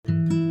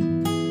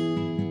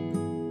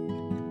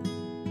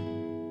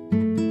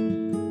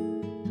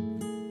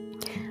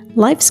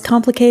Life's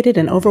complicated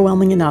and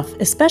overwhelming enough,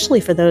 especially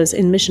for those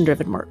in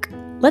mission-driven work.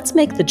 Let's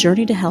make the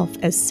journey to health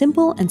as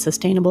simple and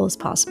sustainable as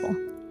possible.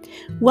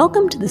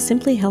 Welcome to the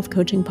Simply Health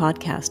Coaching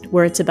Podcast,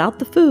 where it's about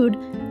the food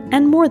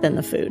and more than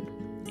the food.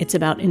 It's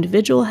about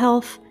individual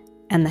health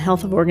and the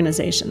health of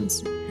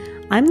organizations.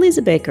 I'm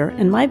Lisa Baker,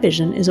 and my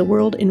vision is a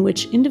world in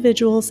which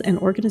individuals and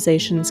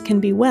organizations can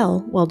be well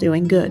while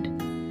doing good.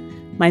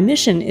 My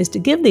mission is to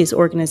give these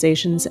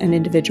organizations and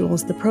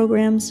individuals the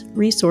programs,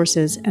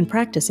 resources, and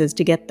practices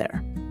to get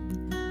there.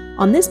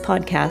 On this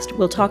podcast,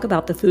 we'll talk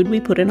about the food we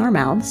put in our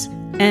mouths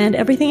and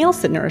everything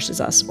else that nourishes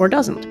us or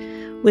doesn't,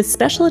 with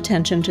special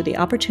attention to the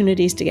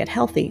opportunities to get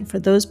healthy for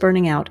those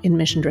burning out in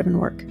mission-driven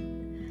work.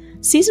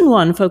 Season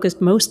 1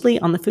 focused mostly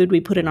on the food we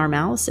put in our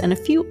mouths and a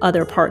few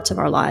other parts of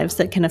our lives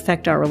that can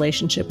affect our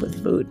relationship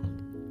with food.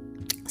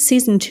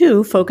 Season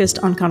 2 focused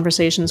on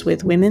conversations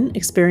with women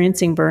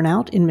experiencing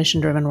burnout in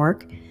mission-driven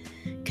work,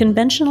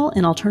 conventional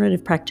and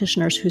alternative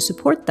practitioners who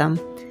support them,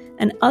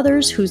 and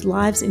others whose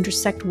lives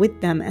intersect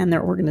with them and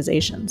their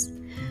organizations.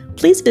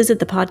 Please visit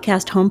the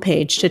podcast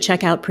homepage to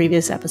check out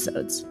previous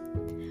episodes.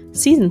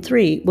 Season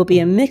 3 will be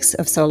a mix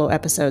of solo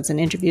episodes and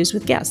interviews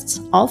with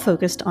guests, all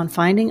focused on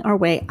finding our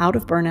way out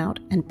of burnout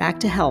and back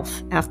to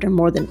health after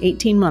more than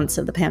 18 months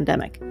of the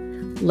pandemic.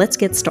 Let's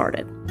get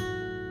started.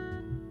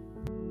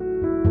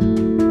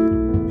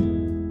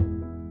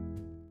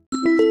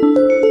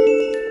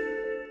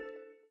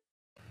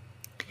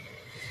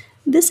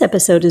 This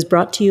episode is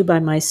brought to you by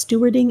my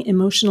Stewarding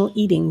Emotional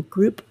Eating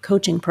group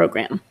coaching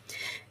program.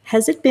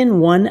 Has it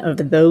been one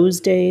of those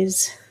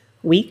days,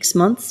 weeks,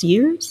 months,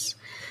 years?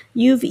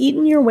 You've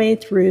eaten your way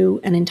through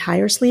an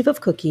entire sleeve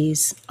of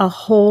cookies, a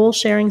whole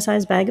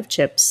sharing-size bag of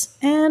chips,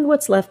 and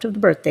what's left of the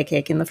birthday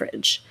cake in the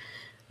fridge.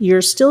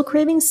 You're still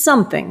craving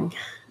something,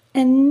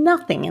 and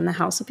nothing in the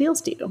house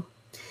appeals to you.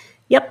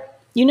 Yep,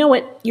 you know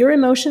it. Your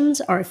emotions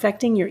are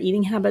affecting your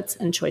eating habits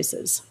and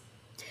choices.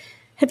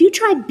 Have you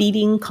tried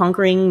beating,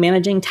 conquering,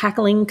 managing,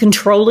 tackling,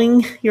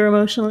 controlling your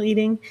emotional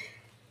eating?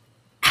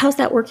 How's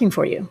that working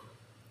for you?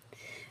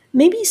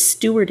 Maybe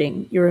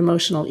stewarding your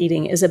emotional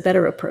eating is a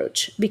better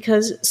approach,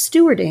 because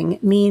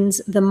stewarding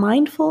means the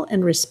mindful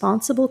and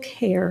responsible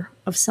care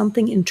of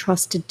something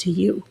entrusted to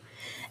you.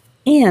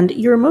 And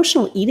your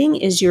emotional eating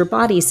is your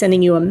body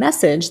sending you a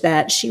message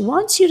that she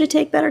wants you to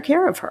take better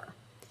care of her.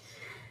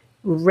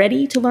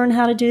 Ready to learn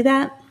how to do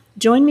that?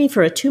 Join me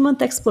for a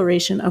 2-month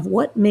exploration of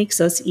what makes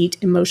us eat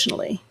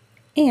emotionally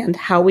and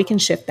how we can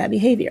shift that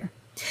behavior.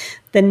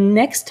 The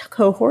next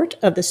cohort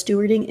of the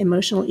Stewarding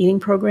Emotional Eating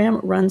program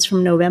runs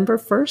from November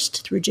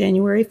 1st through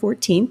January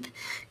 14th.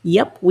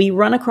 Yep, we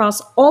run across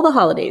all the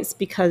holidays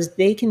because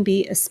they can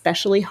be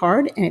especially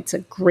hard, and it's a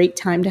great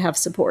time to have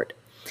support.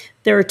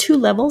 There are 2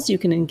 levels you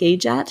can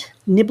engage at: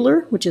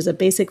 Nibbler, which is a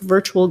basic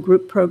virtual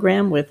group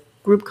program with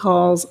group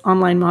calls,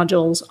 online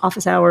modules,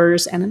 office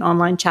hours, and an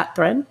online chat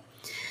thread;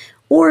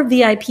 or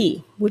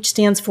VIP, which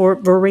stands for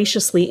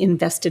Voraciously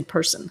Invested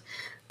Person.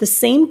 The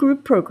same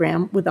group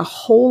program with a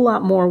whole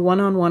lot more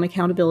one-on-one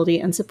accountability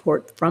and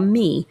support from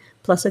me,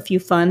 plus a few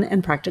fun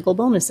and practical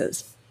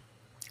bonuses.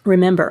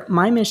 Remember,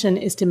 my mission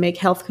is to make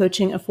health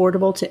coaching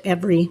affordable to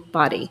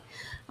everybody.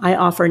 I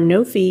offer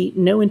no-fee,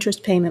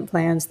 no-interest payment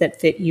plans that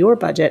fit your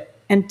budget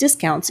and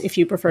discounts if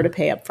you prefer to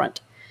pay upfront.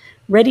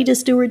 Ready to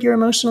steward your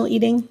emotional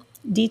eating?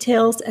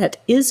 Details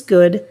at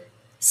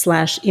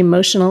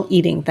isgood/emotional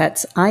eating.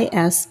 That's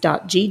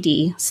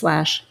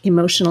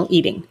is.gd/emotional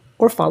eating,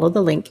 or follow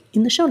the link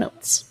in the show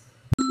notes.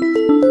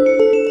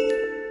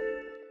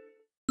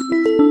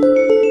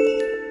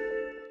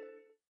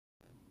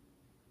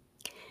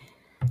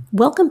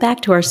 Welcome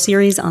back to our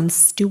series on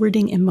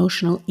stewarding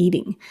emotional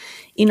eating.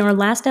 In our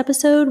last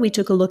episode, we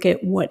took a look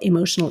at what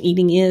emotional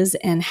eating is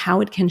and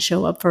how it can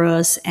show up for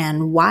us,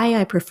 and why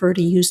I prefer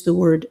to use the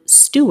word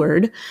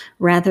steward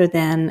rather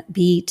than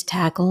beat,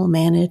 tackle,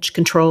 manage,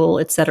 control,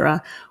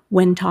 etc.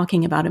 when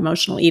talking about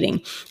emotional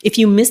eating. If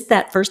you missed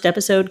that first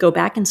episode, go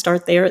back and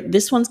start there.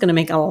 This one's going to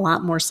make a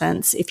lot more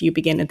sense if you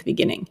begin at the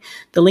beginning.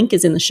 The link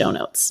is in the show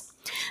notes.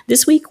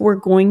 This week, we're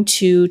going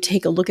to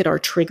take a look at our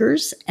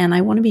triggers, and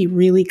I want to be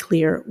really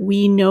clear.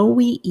 We know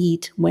we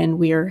eat when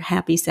we're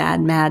happy,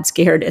 sad, mad,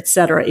 scared,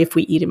 etc. if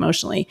we eat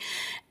emotionally.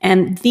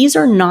 And these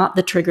are not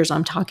the triggers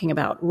I'm talking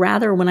about.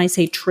 Rather, when I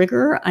say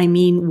trigger, I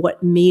mean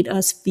what made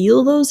us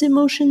feel those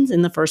emotions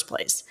in the first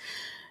place.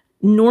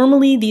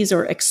 Normally, these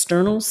are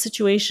external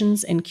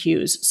situations and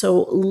cues.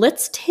 So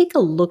let's take a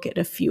look at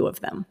a few of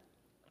them.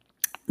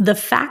 The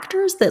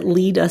factors that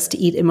lead us to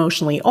eat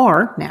emotionally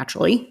are,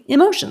 naturally,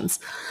 emotions.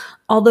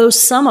 Although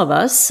some of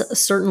us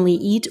certainly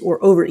eat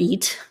or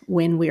overeat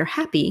when we're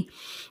happy,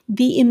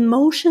 the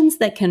emotions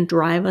that can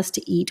drive us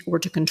to eat or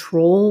to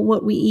control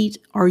what we eat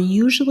are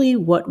usually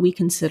what we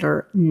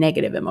consider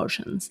negative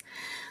emotions.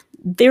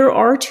 There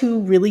are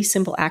 2 really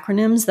simple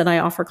acronyms that I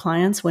offer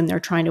clients when they're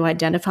trying to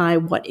identify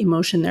what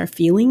emotion they're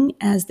feeling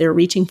as they're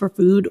reaching for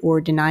food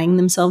or denying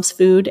themselves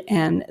food.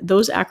 And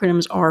those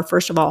acronyms are,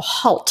 first of all,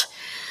 HALT.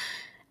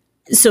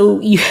 So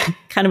you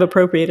kind of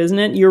appropriate, isn't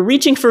it? You're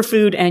reaching for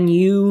food and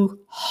you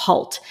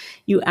halt.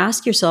 You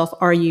ask yourself,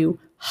 are you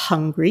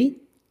hungry,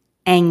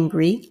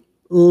 angry,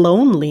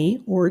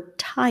 lonely, or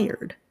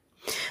tired.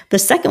 The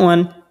second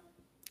one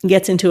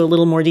gets into a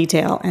little more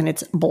detail, and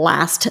it's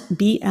BLAST,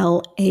 BLAAST.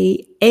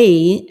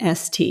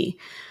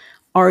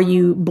 Are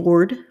you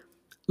bored,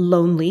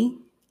 lonely,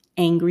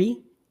 angry,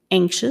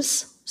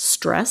 anxious,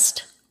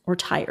 stressed, or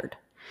tired?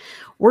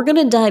 We're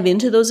going to dive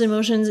into those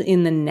emotions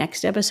in the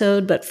next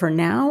episode, but for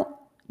now,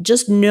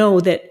 just know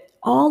that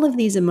all of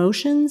these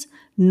emotions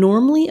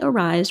normally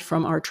arise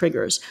from our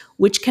triggers,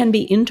 which can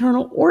be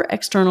internal or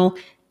external,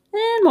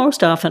 and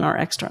most often are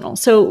external.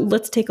 So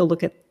let's take a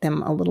look at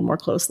them a little more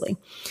closely.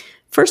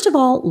 First of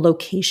all,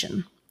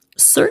 location.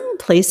 Certain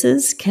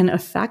places can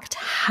affect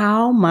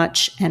how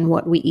much and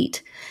what we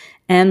eat.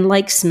 And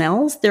like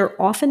smells, they're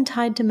often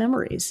tied to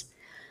memories.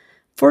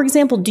 For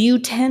example, do you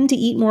tend to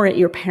eat more at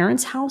your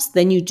parents' house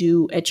than you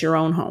do at your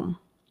own home?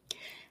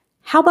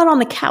 How about on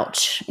the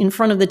couch, in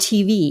front of the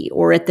TV,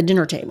 or at the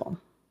dinner table?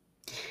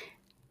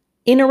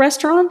 In a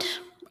restaurant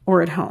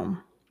or at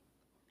home?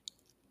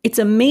 It's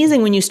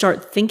amazing when you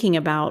start thinking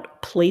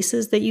about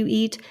places that you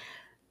eat,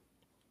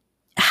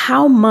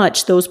 how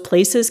much those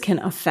places can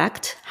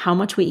affect how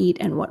much we eat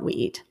and what we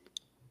eat.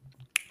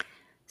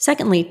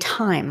 Secondly,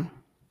 time.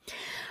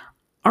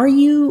 Are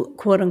you,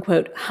 quote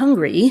unquote,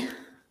 hungry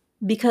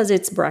because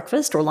it's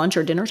breakfast or lunch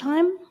or dinner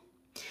time?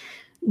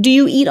 Do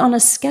you eat on a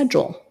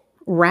schedule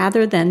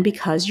rather than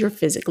because you're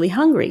physically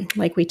hungry,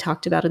 like we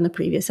talked about in the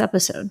previous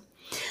episode?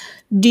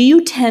 Do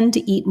you tend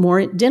to eat more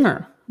at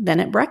dinner than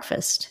at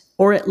breakfast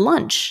or at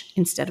lunch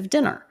instead of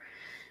dinner?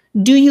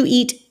 Do you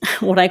eat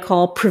what I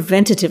call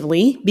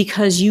preventatively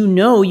because you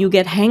know you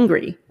get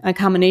hangry, a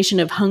combination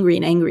of hungry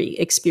and angry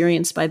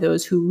experienced by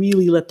those who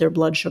really let their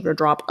blood sugar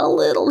drop a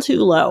little too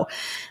low?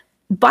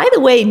 By the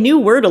way, new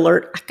word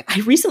alert,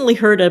 I recently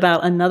heard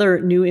about another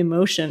new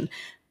emotion,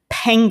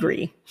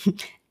 pangry.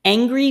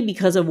 Angry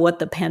because of what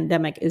the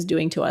pandemic is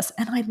doing to us.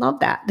 And I love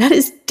that. That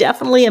is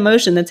definitely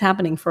emotion that's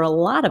happening for a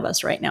lot of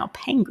us right now,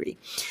 pangry.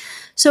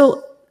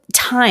 So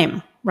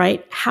time,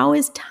 right? How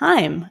is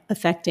time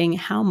affecting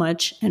how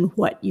much and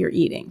what you're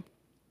eating?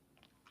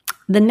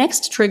 The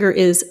next trigger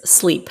is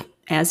sleep,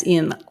 as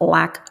in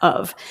lack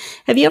of.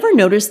 Have you ever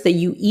noticed that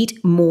you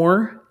eat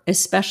more,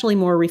 especially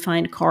more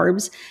refined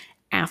carbs,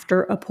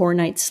 after a poor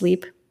night's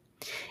sleep?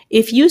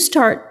 If you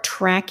start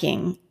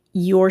tracking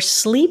your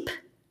sleep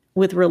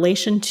with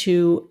relation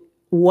to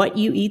what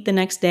you eat the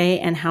next day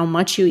and how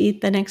much you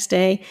eat the next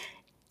day,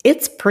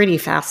 it's pretty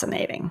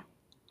fascinating.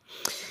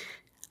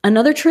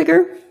 Another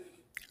trigger,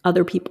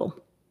 other people.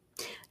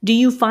 Do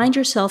you find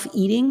yourself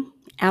eating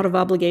out of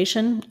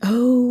obligation?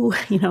 Oh,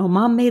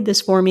 mom made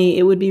this for me.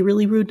 It would be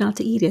really rude not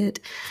to eat it.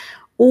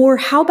 Or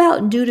how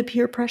about due to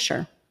peer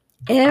pressure?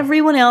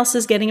 Everyone else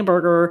is getting a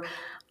burger.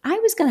 I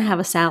was going to have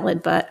a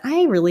salad, but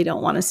I really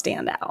don't want to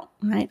stand out,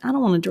 right? I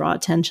don't want to draw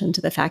attention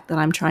to the fact that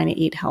I'm trying to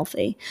eat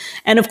healthy.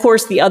 And of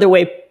course, the other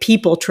way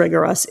people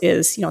trigger us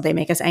is, they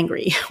make us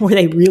angry, or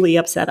they really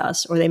upset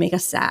us, or they make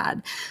us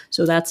sad.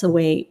 So that's a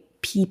way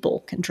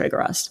people can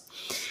trigger us.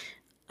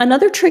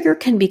 Another trigger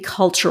can be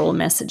cultural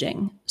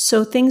messaging.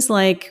 So things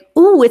like,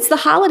 ooh, it's the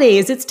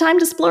holidays, it's time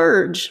to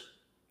splurge.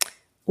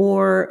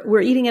 Or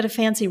we're eating at a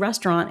fancy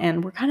restaurant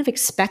and we're kind of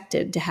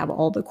expected to have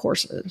all the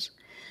courses.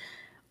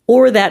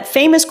 Or that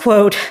famous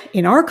quote,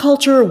 in our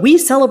culture, we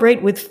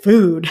celebrate with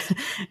food.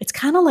 It's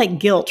kind of like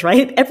guilt,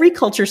 right? Every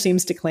culture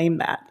seems to claim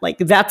that. Like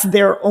that's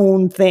their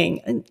own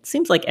thing. It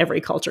seems like every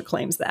culture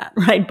claims that,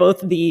 right? Both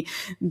the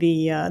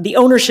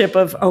ownership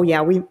of, oh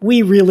yeah,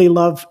 we really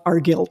love our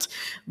guilt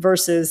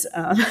versus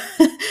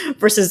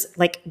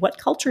like what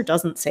culture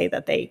doesn't say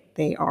that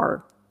they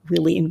are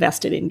really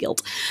invested in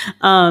guilt.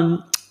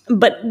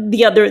 But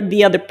the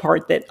other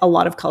part that a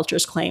lot of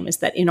cultures claim is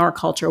that in our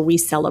culture, we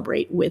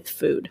celebrate with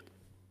food.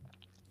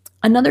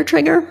 Another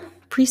trigger,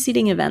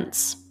 preceding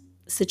events,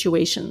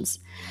 situations.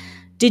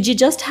 Did you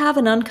just have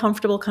an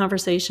uncomfortable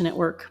conversation at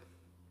work?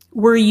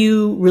 Were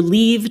you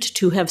relieved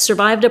to have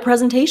survived a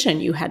presentation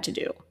you had to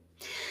do?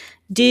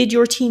 Did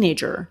your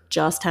teenager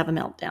just have a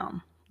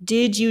meltdown?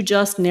 Did you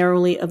just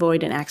narrowly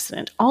avoid an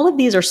accident? All of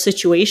these are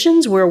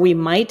situations where we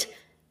might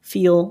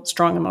feel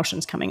strong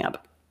emotions coming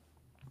up.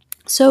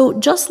 So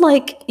just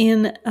like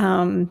in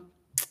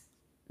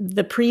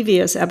the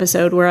previous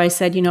episode where I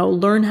said,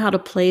 learn how to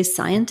play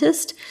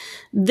scientist,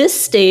 this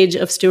stage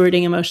of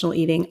stewarding emotional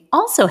eating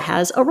also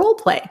has a role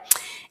play.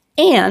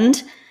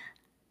 And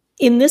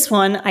in this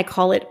one, I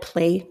call it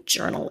play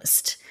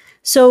journalist.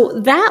 So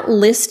that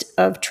list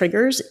of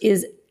triggers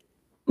is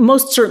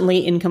most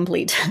certainly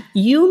incomplete.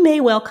 You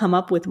may well come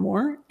up with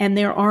more, and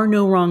there are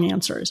no wrong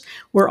answers.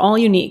 We're all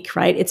unique,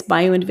 right? It's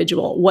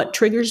bio-individual. What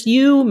triggers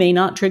you may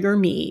not trigger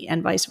me,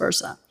 and vice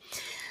versa.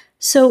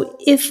 So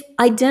if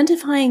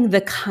identifying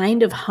the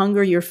kind of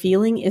hunger you're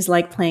feeling is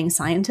like playing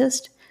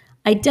scientist,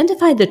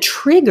 identify the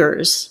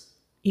triggers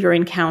you're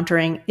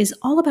encountering is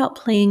all about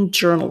playing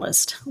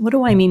journalist. What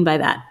do I mean by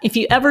that? If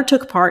you ever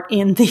took part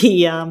in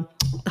the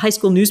high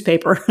school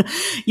newspaper,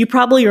 you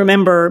probably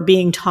remember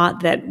being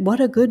taught that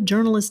what a good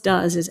journalist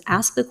does is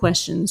ask the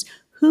questions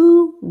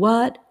who,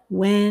 what,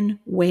 when,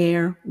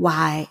 where,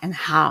 why, and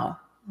how,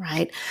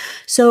 right?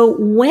 So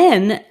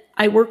when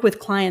I work with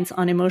clients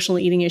on emotional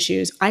eating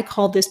issues. I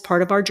call this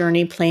part of our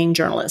journey playing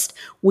journalist.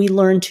 We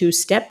learn to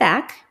step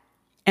back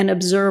and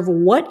observe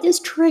what is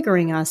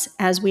triggering us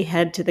as we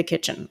head to the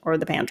kitchen or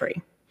the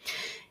pantry.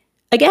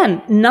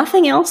 Again,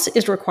 nothing else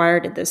is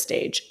required at this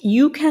stage.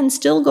 You can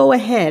still go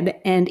ahead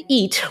and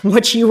eat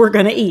what you were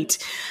going to eat.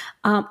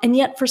 And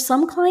yet for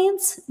some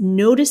clients,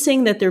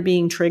 noticing that they're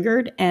being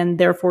triggered and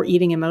therefore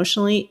eating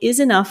emotionally is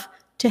enough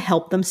to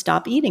help them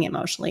stop eating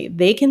emotionally.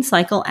 They can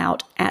cycle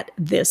out at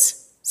this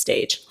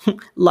stage.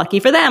 Lucky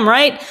for them,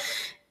 right?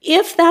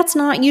 If that's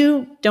not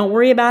you, don't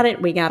worry about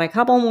it. We got a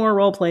couple more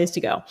role plays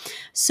to go.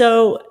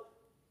 So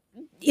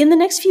in the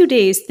next few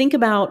days, think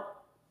about,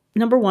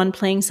 number one,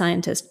 playing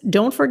scientist.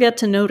 Don't forget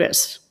to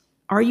notice,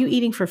 are you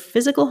eating for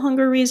physical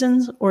hunger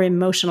reasons or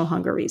emotional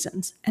hunger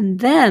reasons? And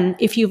then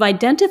if you've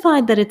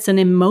identified that it's an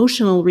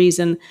emotional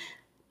reason,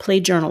 play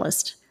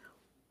journalist.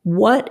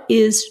 What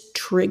is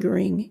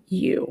triggering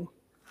you?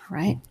 All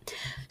right.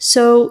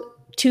 So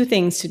 2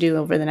 things to do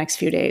over the next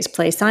few days: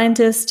 play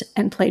scientist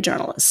and play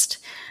journalist.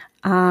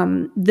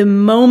 The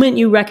moment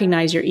you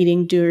recognize you're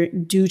eating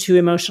due to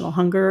emotional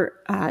hunger,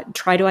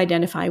 try to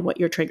identify what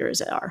your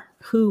triggers are.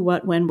 Who,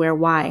 what, when, where,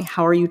 why,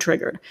 how are you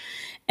triggered?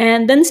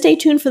 And then stay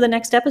tuned for the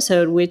next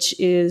episode, which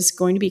is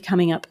going to be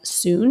coming up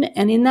soon.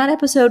 And in that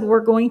episode, we're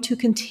going to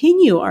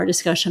continue our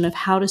discussion of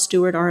how to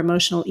steward our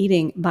emotional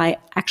eating by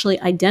actually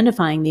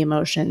identifying the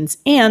emotions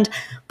and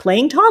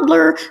playing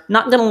toddler.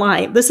 Not gonna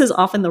lie, this is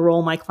often the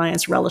role my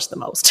clients relish the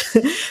most.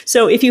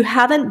 So if you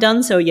haven't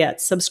done so yet,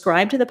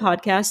 subscribe to the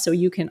podcast so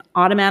you can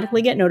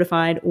automatically get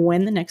notified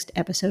when the next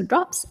episode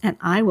drops. And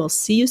I will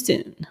see you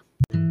soon.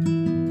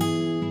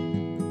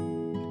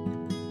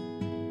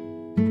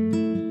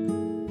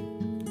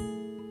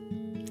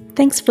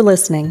 Thanks for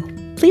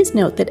listening. Please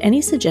note that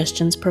any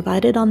suggestions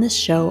provided on this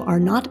show are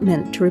not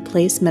meant to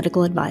replace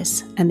medical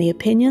advice, and the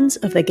opinions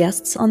of the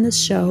guests on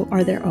this show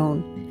are their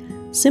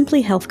own.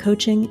 Simply Health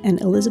Coaching and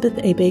Elizabeth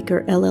A.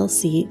 Baker,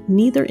 LLC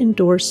neither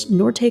endorse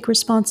nor take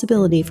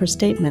responsibility for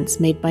statements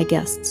made by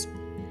guests.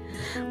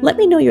 Let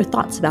me know your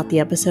thoughts about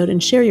the episode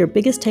and share your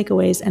biggest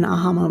takeaways and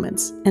aha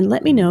moments, and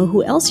let me know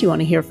who else you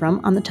want to hear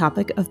from on the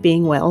topic of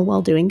being well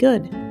while doing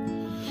good.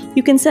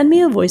 You can send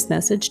me a voice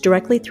message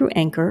directly through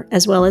Anchor,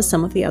 as well as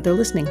some of the other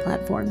listening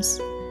platforms.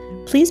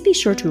 Please be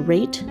sure to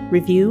rate,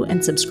 review,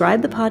 and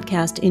subscribe the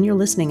podcast in your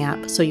listening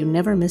app so you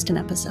never missed an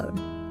episode.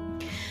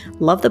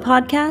 Love the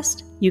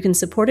podcast? You can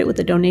support it with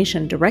a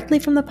donation directly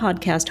from the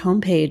podcast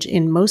homepage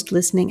in most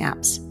listening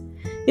apps.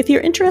 If you're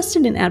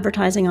interested in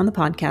advertising on the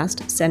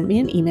podcast, send me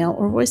an email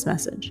or voice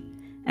message.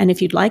 And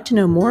if you'd like to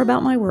know more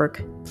about my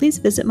work, please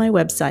visit my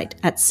website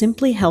at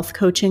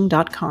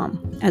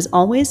simplyhealthcoaching.com. As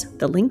always,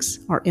 the links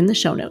are in the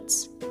show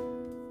notes.